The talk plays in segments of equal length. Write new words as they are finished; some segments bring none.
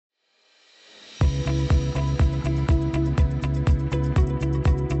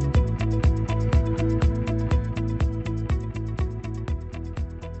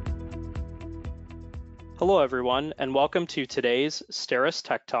Hello everyone, and welcome to today's STERIS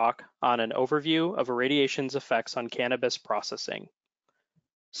Tech Talk on an overview of irradiation's effects on cannabis processing.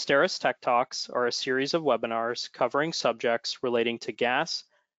 STERIS Tech Talks are a series of webinars covering subjects relating to gas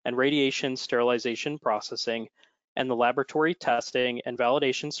and radiation sterilization processing and the laboratory testing and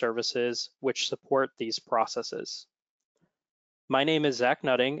validation services which support these processes. My name is Zach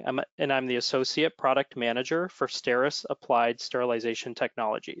Nutting, and I'm the Associate Product Manager for STERIS Applied Sterilization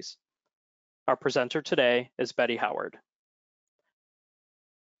Technologies. Our presenter today is Betty Howard.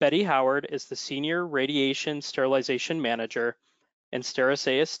 Betty Howard is the Senior Radiation Sterilization Manager in STERIS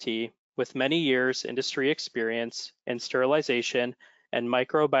AST with many years industry experience in sterilization and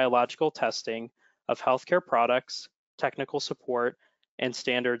microbiological testing of healthcare products, technical support, and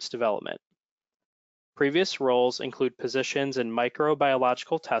standards development. Previous roles include positions in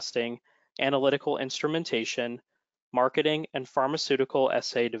microbiological testing, analytical instrumentation, marketing, and pharmaceutical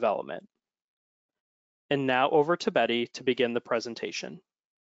assay development. And now over to Betty to begin the presentation.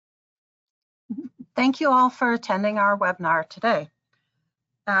 Thank you all for attending our webinar today.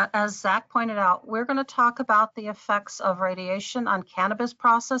 As Zach pointed out, we're going to talk about the effects of radiation on cannabis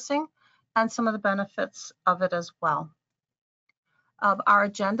processing and some of the benefits of it as well. Our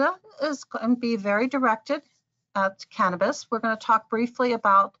agenda is going to be very directed at cannabis. We're going to talk briefly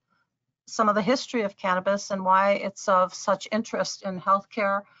about some of the history of cannabis and why it's of such interest in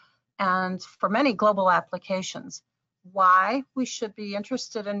healthcare and for many global applications, why we should be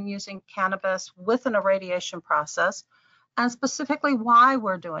interested in using cannabis with an irradiation process, and specifically why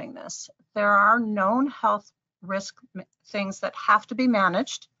we're doing this. There are known health risk things that have to be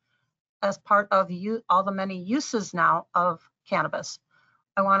managed as part of all the many uses now of cannabis.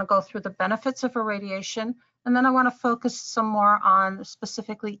 I want to go through the benefits of irradiation, and then I want to focus some more on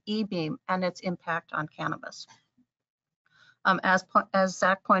specifically E-beam and its impact on cannabis. As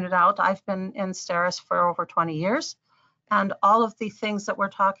Zach pointed out, I've been in STERIS for over 20 years, and all of the things that we're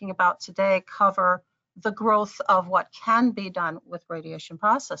talking about today cover the growth of what can be done with radiation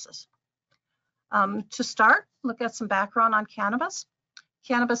processes. To start, look at some background on cannabis.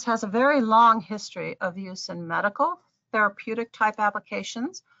 Cannabis has a very long history of use in medical, therapeutic type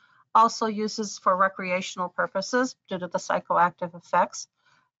applications, also uses for recreational purposes due to the psychoactive effects.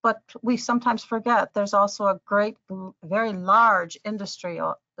 But we sometimes forget there's also a very large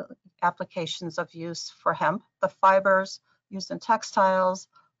industrial applications of use for hemp, the fibers used in textiles,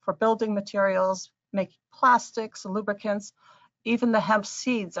 for building materials, making plastics, lubricants. Even the hemp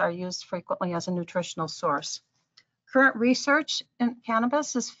seeds are used frequently as a nutritional source. Current research in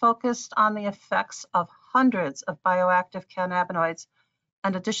cannabis is focused on the effects of hundreds of bioactive cannabinoids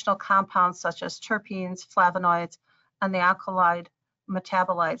and additional compounds such as terpenes, flavonoids, and the alkaloid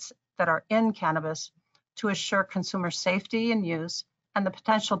metabolites that are in cannabis to assure consumer safety and use, and the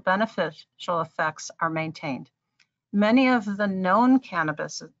potential beneficial effects are maintained. Many of the known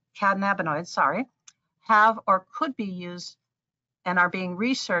cannabinoids have or could be used and are being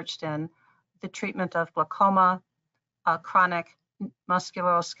researched in the treatment of glaucoma, chronic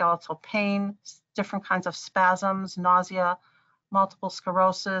musculoskeletal pain, different kinds of spasms, nausea, multiple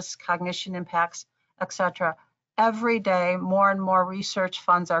sclerosis, cognition impacts, etc. Every day, more and more research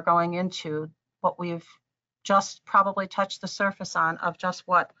funds are going into what we've just probably touched the surface on of just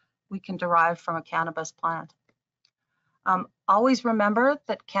what we can derive from a cannabis plant. Always remember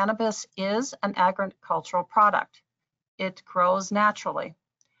that cannabis is an agricultural product. It grows naturally,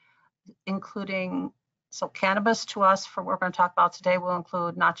 so cannabis to us, for what we're going to talk about today, will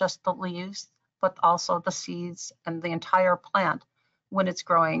include not just the leaves, but also the seeds and the entire plant when it's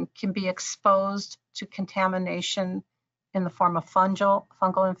growing can be exposed to contamination in the form of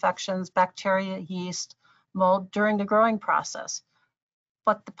fungal infections, bacteria, yeast, mold during the growing process.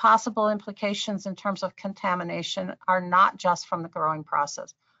 But the possible implications in terms of contamination are not just from the growing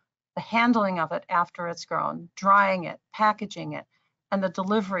process. The handling of it after it's grown, drying it, packaging it, and the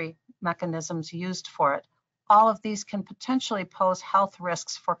delivery mechanisms used for it, all of these can potentially pose health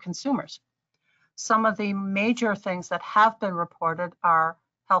risks for consumers. Some of the major things that have been reported are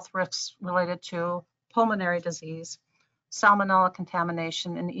health risks related to pulmonary disease, salmonella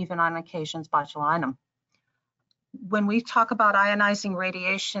contamination, and even on occasions botulinum. When we talk about ionizing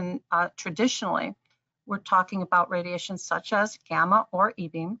radiation traditionally, we're talking about radiation such as gamma or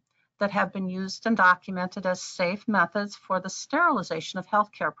E-beam that have been used and documented as safe methods for the sterilization of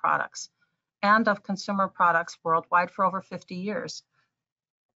healthcare products and of consumer products worldwide for over 50 years.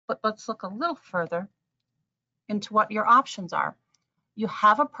 But let's look a little further into what your options are. You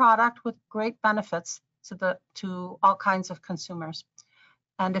have a product with great benefits to all kinds of consumers.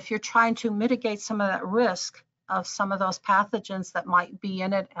 And if you're trying to mitigate some of that risk of some of those pathogens that might be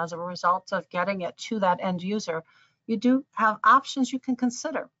in it as a result of getting it to that end user, you do have options you can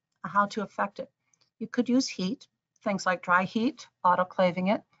consider how to affect it. You could use heat, things like dry heat,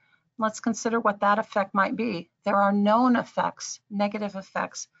 autoclaving it. Let's consider what that effect might be. There are known effects, negative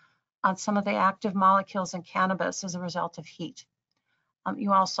effects, on some of the active molecules in cannabis as a result of heat.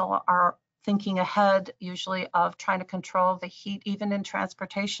 You also are thinking ahead usually of trying to control the heat even in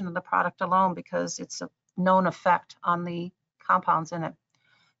transportation of the product alone, because it's a known effect on the compounds in it.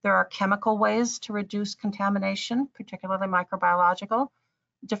 There are chemical ways to reduce contamination, particularly microbiological.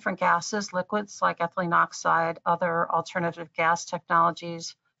 Different gases, liquids like ethylene oxide, other alternative gas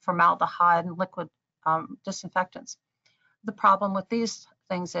technologies, formaldehyde, and liquid disinfectants. The problem with these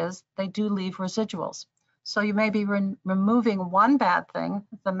things is they do leave residuals. So you may be removing one bad thing,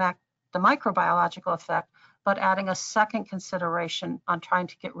 the microbiological effect, but adding a second consideration on trying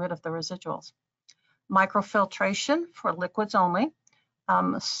to get rid of the residuals. Microfiltration for liquids only.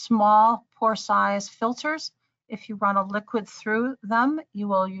 Small pore size filters. If you run a liquid through them, you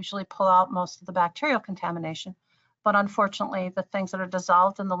will usually pull out most of the bacterial contamination. But unfortunately, the things that are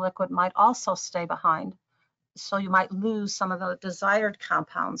dissolved in the liquid might also stay behind. So you might lose some of the desired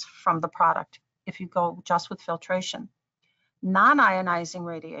compounds from the product if you go just with filtration. Non-ionizing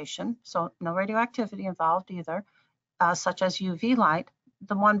radiation, so no radioactivity involved either, such as UV light.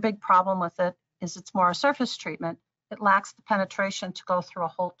 The one big problem with it is it's more a surface treatment. It lacks the penetration to go through a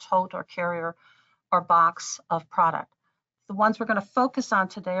whole tote or carrier or box of product. The ones we're going to focus on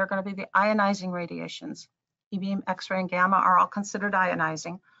today are going to be the ionizing radiations. E-beam, X-ray, and gamma are all considered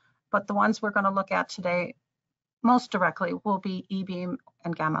ionizing, but the ones we're going to look at today most directly will be E-beam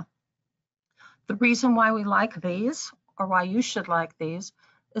and gamma. The reason why we like these, or why you should like these,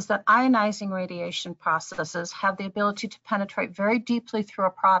 is that ionizing radiation processes have the ability to penetrate very deeply through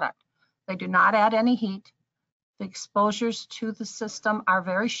a product. They do not add any heat. The exposures to the system are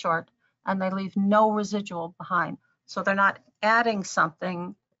very short, and they leave no residual behind. So they're not adding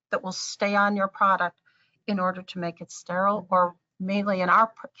something that will stay on your product in order to make it sterile, or mainly in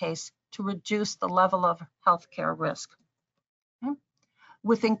our case, to reduce the level of healthcare risk. Okay.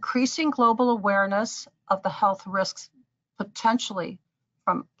 With increasing global awareness of the health risks potentially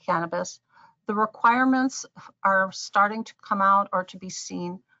from cannabis, the requirements are starting to come out or to be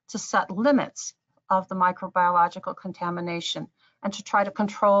seen to set limits of the microbiological contamination and to try to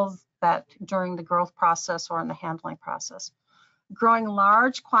control that during the growth process or in the handling process. Growing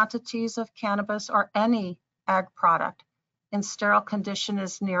large quantities of cannabis or any ag product in sterile condition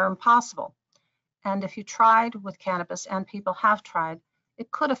is near impossible. And if you tried with cannabis, and people have tried,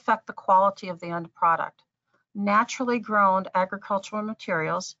 it could affect the quality of the end product. Naturally grown agricultural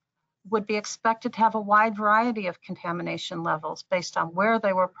materials would be expected to have a wide variety of contamination levels based on where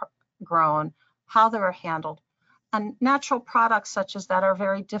they were grown, how they were handled. And natural products such as that are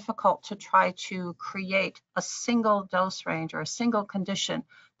very difficult to try to create a single dose range or a single condition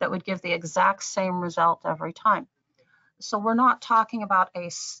that would give the exact same result every time. So we're not talking about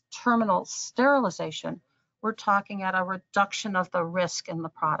a terminal sterilization. We're talking at a reduction of the risk in the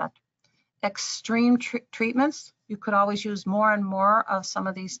product. Extreme treatments, you could always use more and more of some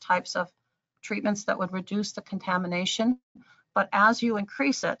of these types of treatments that would reduce the contamination. But as you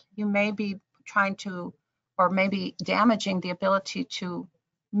increase it, you may be trying to, or maybe damaging the ability to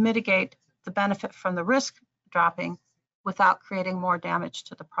mitigate the benefit from the risk dropping without creating more damage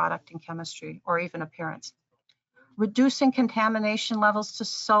to the product in chemistry or even appearance. Reducing contamination levels to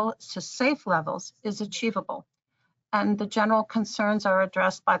safe levels is achievable, and the general concerns are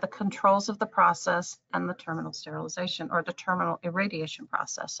addressed by the controls of the process and the terminal sterilization, or the terminal irradiation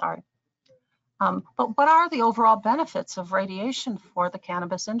process, sorry. But what are the overall benefits of radiation for the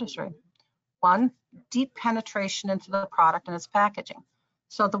cannabis industry? One, deep penetration into the product and its packaging.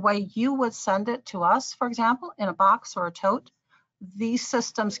 So the way you would send it to us, for example, in a box or a tote, these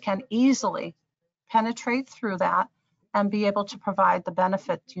systems can easily penetrate through that and be able to provide the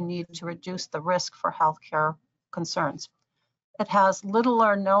benefit you need to reduce the risk for healthcare concerns. It has little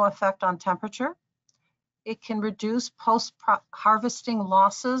or no effect on temperature. It can reduce post-harvesting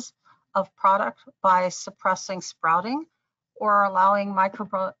losses of product by suppressing sprouting or allowing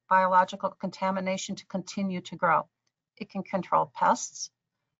microbiological contamination to continue to grow. It can control pests.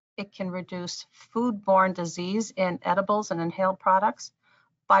 It can reduce foodborne disease in edibles and inhaled products.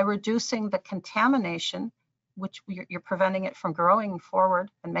 By reducing the contamination, which you're preventing it from growing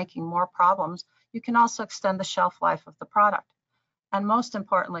forward and making more problems, you can also extend the shelf life of the product. And most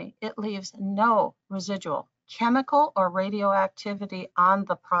importantly, it leaves no residual chemical or radioactivity on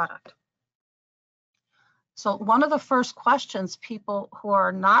the product. So one of the first questions people who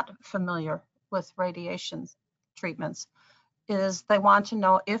are not familiar with radiation treatments is they want to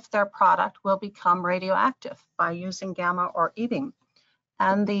know if their product will become radioactive by using gamma or E-beam.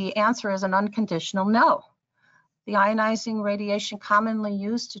 And the answer is an unconditional no. The ionizing radiation commonly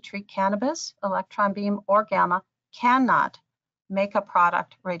used to treat cannabis, electron beam, or gamma cannot make a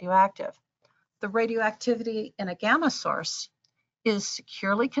product radioactive. The radioactivity in a gamma source is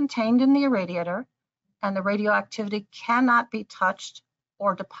securely contained in the irradiator, and the radioactivity cannot be touched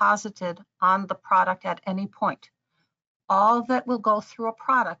or deposited on the product at any point. All that will go through a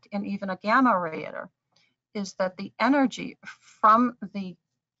product in even a gamma irradiator is that the energy from the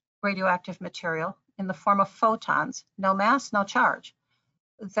radioactive material in the form of photons, no mass, no charge,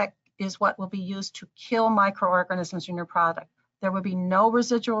 that is what will be used to kill microorganisms in your product. There will be no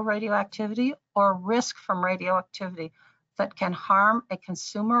residual radioactivity or risk from radioactivity that can harm a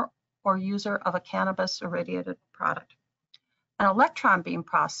consumer or user of a cannabis irradiated product. An electron beam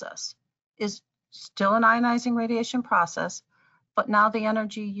process is still an ionizing radiation process, but now the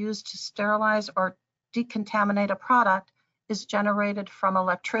energy used to sterilize or decontaminate a product is generated from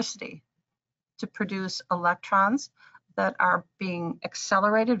electricity to produce electrons that are being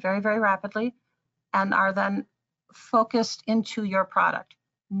accelerated very, very rapidly and are then focused into your product.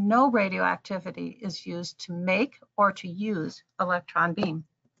 No radioactivity is used to make or to use electron beam.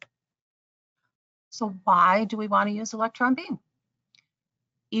 So why do we want to use electron beam?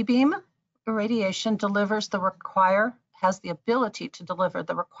 E-beam irradiation has the ability to deliver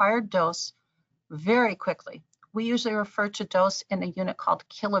the required dose very quickly. We usually refer to dose in a unit called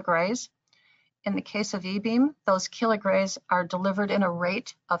kilograys. In the case of E-beam, those kilograys are delivered in a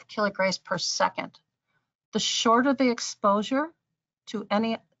rate of kilograys per second. The shorter the exposure to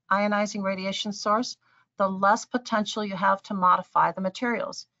any ionizing radiation source, the less potential you have to modify the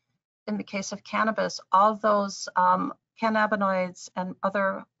materials. In the case of cannabis, all those cannabinoids and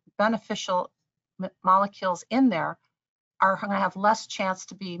other beneficial molecules in there are going to have less chance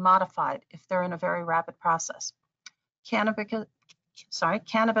to be modified if they're in a very rapid process.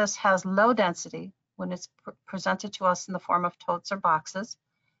 Cannabis has low density when it's presented to us in the form of totes or boxes.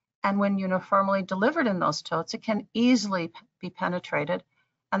 And when uniformly delivered in those totes, it can easily be penetrated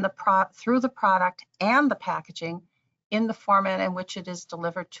and through the product and the packaging in the format in which it is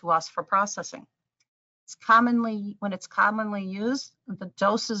delivered to us for processing. When it's commonly used, the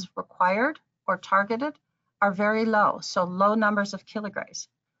doses required or targeted are very low, so low numbers of kilograys.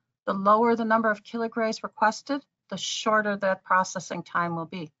 The lower the number of kilograys requested, the shorter that processing time will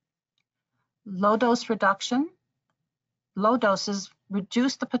be. Low doses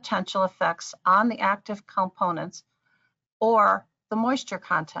reduce the potential effects on the active components or the moisture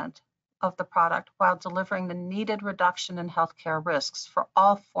content of the product while delivering the needed reduction in healthcare risks for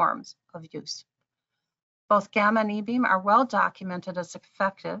all forms of use. Both gamma and E-beam are well documented as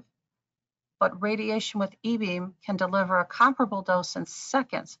effective, but radiation with E-beam can deliver a comparable dose in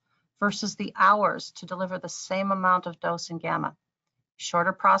seconds versus the hours to deliver the same amount of dose in gamma.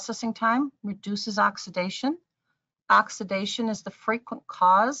 Shorter processing time reduces oxidation. Oxidation is the frequent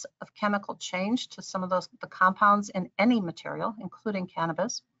cause of chemical change to some of the compounds in any material, including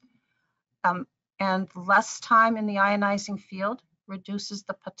cannabis. And less time in the ionizing field reduces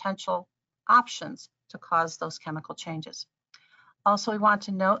the potential options to cause those chemical changes. Also, we want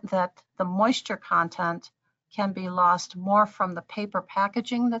to note that the moisture content can be lost more from the paper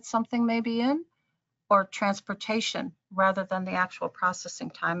packaging that something may be in or transportation rather than the actual processing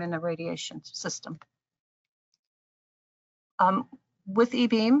time in a radiation system. With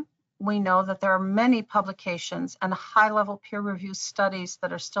E-beam, we know that there are many publications and high-level peer-reviewed studies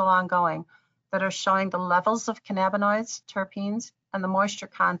that are still ongoing that are showing the levels of cannabinoids, terpenes, and the moisture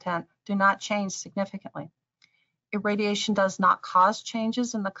content do not change significantly. Irradiation does not cause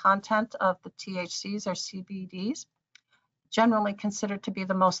changes in the content of the THCs or CBDs, generally considered to be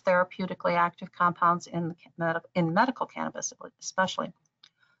the most therapeutically active compounds in medical cannabis, especially.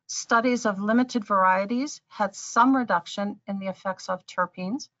 Studies of limited varieties had some reduction in the effects of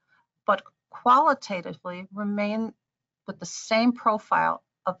terpenes, but qualitatively remain with the same profile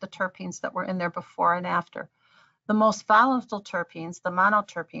of the terpenes that were in there before and after. The most volatile terpenes, the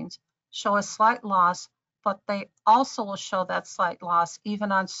monoterpenes, show a slight loss, but they also will show that slight loss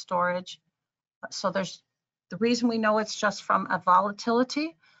even on storage. So the reason we know it's just from a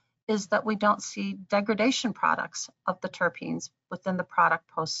volatility is that we don't see degradation products of the terpenes within the product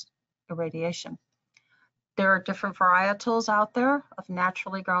post-irradiation. There are different varietals out there of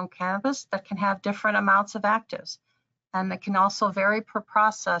naturally grown cannabis that can have different amounts of actives, and it can also vary per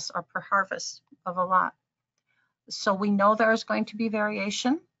process or per harvest of a lot. So we know there's going to be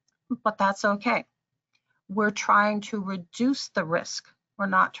variation, but that's okay. We're trying to reduce the risk We're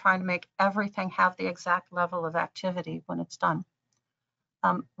not trying to make everything have the exact level of activity when it's done.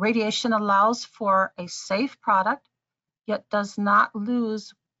 Radiation allows for a safe product, yet does not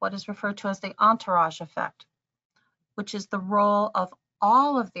lose what is referred to as the entourage effect, which is the role of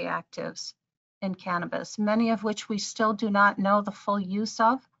all of the actives in cannabis, many of which we still do not know the full use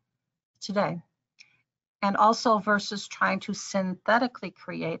of today. And also versus trying to synthetically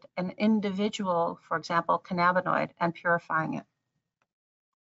create an individual, for example, cannabinoid, and purifying it.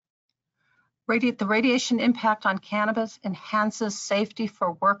 The radiation impact on cannabis enhances safety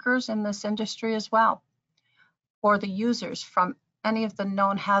for workers in this industry as well, or the users from any of the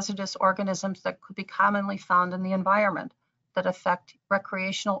known hazardous organisms that could be commonly found in the environment that affect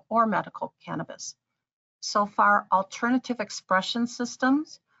recreational or medical cannabis. So far, alternative expression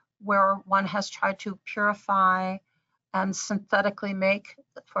systems where one has tried to purify and synthetically make,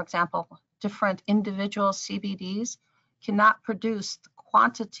 for example, different individual CBDs, cannot produce the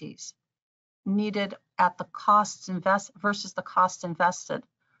quantities needed at the costs versus the cost invested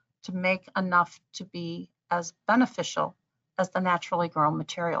to make enough to be as beneficial as the naturally grown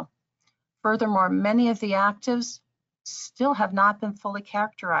material. Furthermore, many of the actives still have not been fully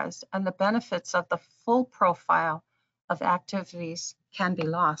characterized, and the benefits of the full profile of activities can be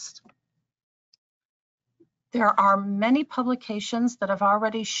lost. There are many publications that have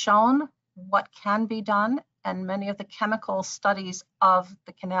already shown what can be done, and many of the chemical studies of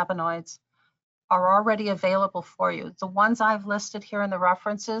the cannabinoids are already available for you. The ones I've listed here in the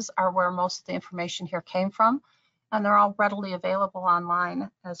references are where most of the information here came from, and they're all readily available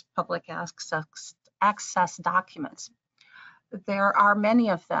online as public access documents. There are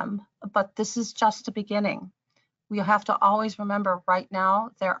many of them, but this is just a beginning. We have to always remember right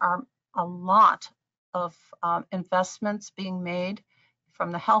now there are a lot of investments being made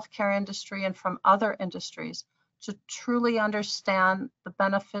from the healthcare industry and from other industries to truly understand the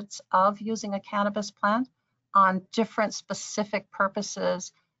benefits of using a cannabis plant on different specific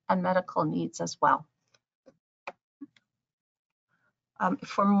purposes and medical needs as well.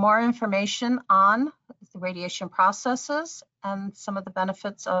 For more information on the radiation processes and some of the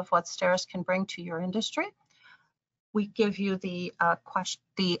benefits of what STERIS can bring to your industry, we give you the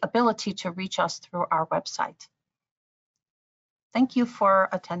ability to reach us through our website. Thank you for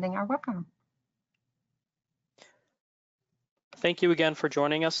attending our webinar. Thank you again for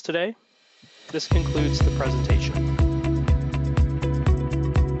joining us today. This concludes the presentation.